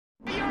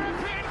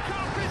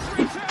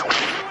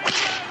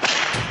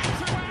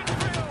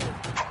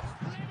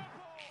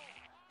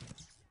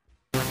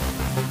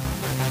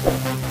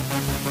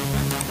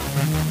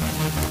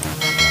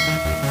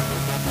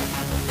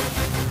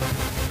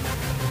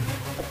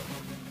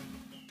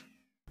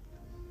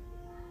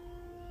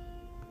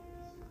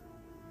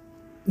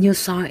New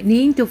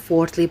signing to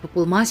force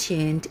Liverpool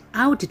merchant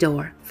out the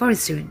door very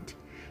soon.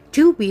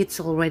 Two bids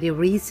already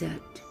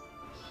reserved.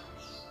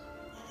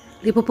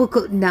 Liverpool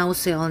could now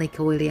sell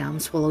Nico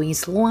Williams following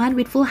his loan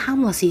with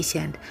Fulham last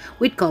season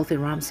with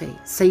Calvin Ramsey,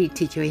 said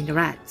teacher in the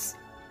Reds.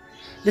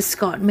 The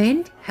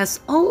Scotsman has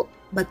all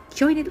but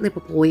joined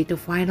Liverpool with the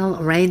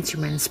final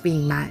arrangements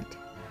being made.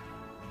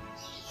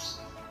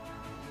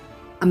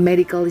 A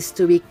medical is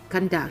to be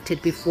conducted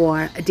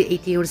before the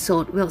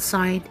 80-year-old will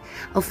sign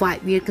a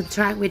 5-year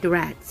contract with the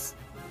Reds.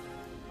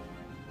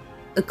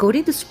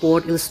 According to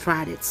Sport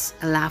Illustrated,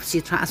 a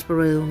Leipzig transfer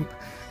room,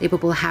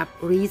 Liverpool have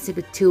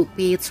received 2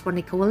 bids for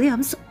Nico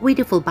Williams, with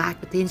the fullback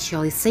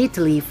potentially set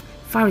to leave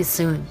very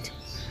soon.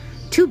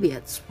 2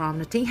 bids from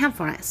Nottingham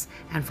Forest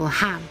and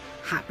Fulham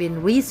have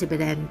been received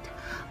and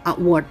are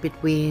worth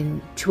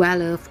between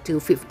 12 to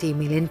 50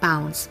 million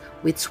pounds,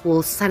 which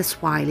will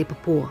satisfy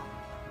Liverpool.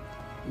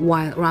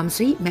 While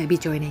Ramsey may be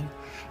joining,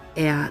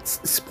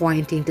 it's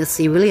pointing to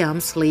see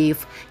Williams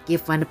leave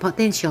given the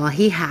potential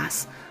he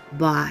has,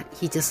 but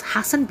he just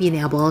hasn't been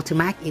able to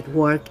make it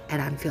work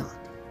at Anfield.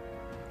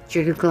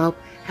 Jurgen Klopp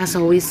has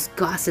always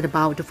gossiped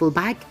about the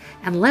fullback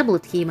and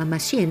labeled him a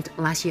machine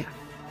last year.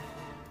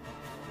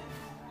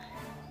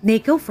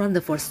 Nico, from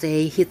the first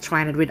day he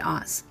trained with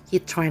us, he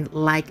trained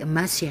like a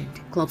machine,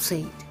 Klopp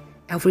said.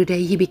 Every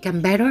day he became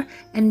better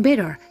and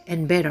better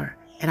and better,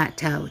 and I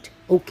thought,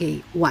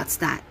 okay, what's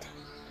that?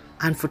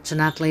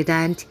 Unfortunately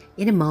then,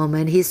 in a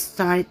moment he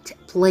started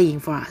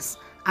playing for us,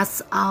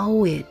 as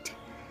always.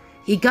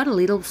 He got a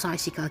little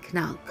psychical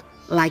knock,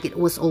 like it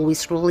was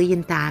always really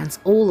intense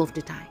all of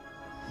the time.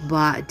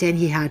 But then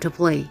he had to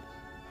play.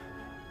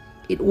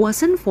 It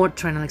wasn't for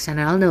Trent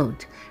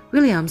Alexander-Arnold.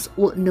 Williams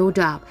would no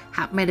doubt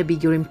have made a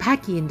bigger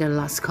impact in the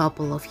last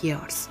couple of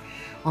years.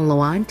 On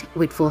loan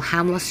with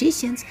Fulham last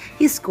season,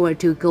 he scored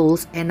 2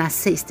 goals and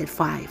assisted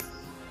 5.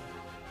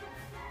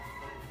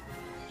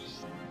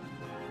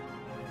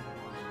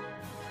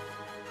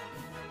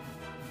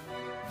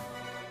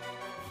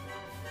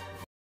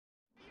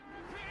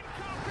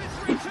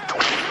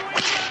 Return.